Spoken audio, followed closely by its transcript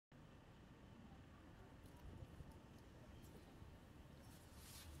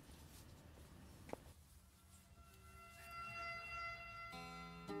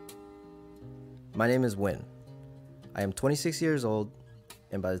My name is Win. I am 26 years old,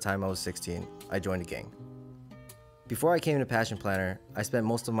 and by the time I was 16, I joined a gang. Before I came to Passion Planner, I spent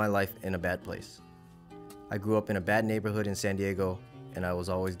most of my life in a bad place. I grew up in a bad neighborhood in San Diego, and I was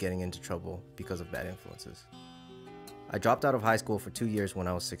always getting into trouble because of bad influences. I dropped out of high school for 2 years when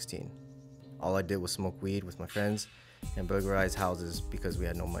I was 16. All I did was smoke weed with my friends and burglarize houses because we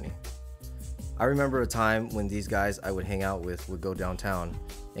had no money. I remember a time when these guys I would hang out with would go downtown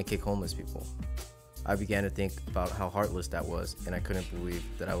and kick homeless people. I began to think about how heartless that was, and I couldn't believe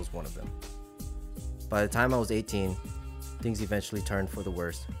that I was one of them. By the time I was 18, things eventually turned for the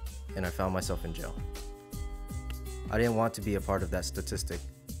worst, and I found myself in jail. I didn't want to be a part of that statistic,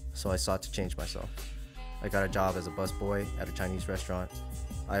 so I sought to change myself. I got a job as a busboy at a Chinese restaurant.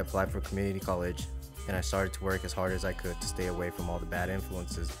 I applied for community college, and I started to work as hard as I could to stay away from all the bad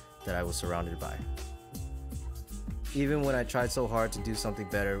influences that I was surrounded by. Even when I tried so hard to do something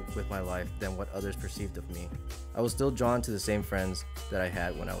better with my life than what others perceived of me, I was still drawn to the same friends that I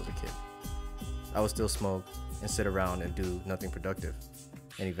had when I was a kid. I would still smoke and sit around and do nothing productive,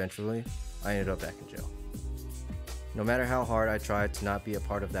 and eventually, I ended up back in jail. No matter how hard I tried to not be a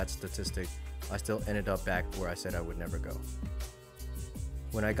part of that statistic, I still ended up back where I said I would never go.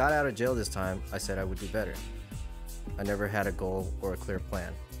 When I got out of jail this time, I said I would do better. I never had a goal or a clear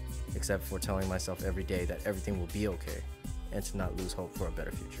plan, except for telling myself every day that everything will be okay and to not lose hope for a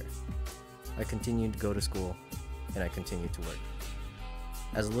better future. I continued to go to school, and I continued to work.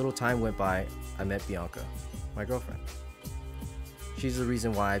 As a little time went by, I met Bianca, my girlfriend. She's the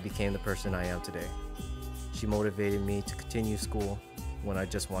reason why I became the person I am today. She motivated me to continue school when I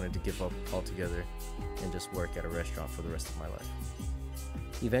just wanted to give up altogether and just work at a restaurant for the rest of my life.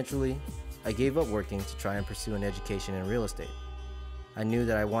 Eventually, I gave up working to try and pursue an education in real estate. I knew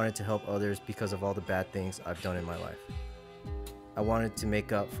that I wanted to help others because of all the bad things I've done in my life. I wanted to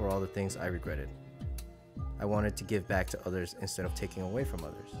make up for all the things I regretted. I wanted to give back to others instead of taking away from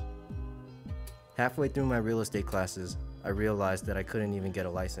others. Halfway through my real estate classes, I realized that I couldn't even get a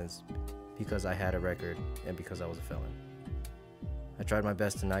license because I had a record and because I was a felon. I tried my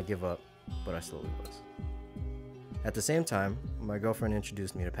best to not give up, but I slowly was. At the same time, my girlfriend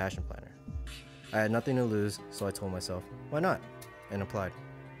introduced me to Passion Planner. I had nothing to lose, so I told myself, why not? And applied.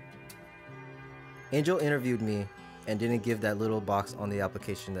 Angel interviewed me and didn't give that little box on the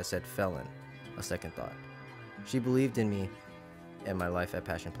application that said felon a second thought. She believed in me, and my life at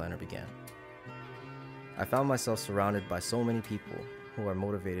Passion Planner began. I found myself surrounded by so many people who are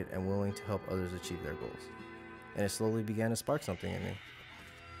motivated and willing to help others achieve their goals, and it slowly began to spark something in me.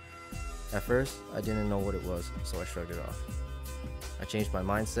 At first, I didn't know what it was, so I shrugged it off. I changed my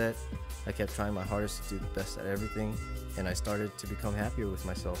mindset, I kept trying my hardest to do the best at everything, and I started to become happier with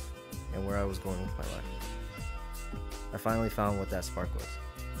myself and where I was going with my life. I finally found what that spark was,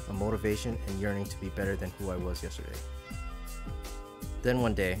 a motivation and yearning to be better than who I was yesterday. Then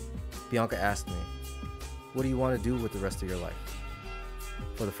one day, Bianca asked me, what do you want to do with the rest of your life?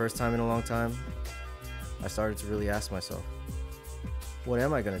 For the first time in a long time, I started to really ask myself, what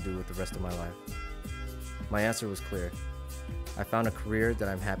am I going to do with the rest of my life? My answer was clear. I found a career that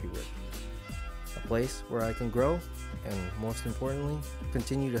I'm happy with, a place where I can grow, and most importantly,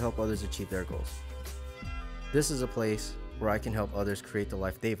 continue to help others achieve their goals. This is a place where I can help others create the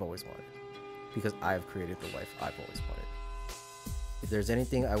life they've always wanted, because I've created the life I've always wanted. If there's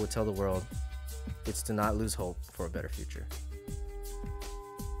anything I would tell the world, it's to not lose hope for a better future.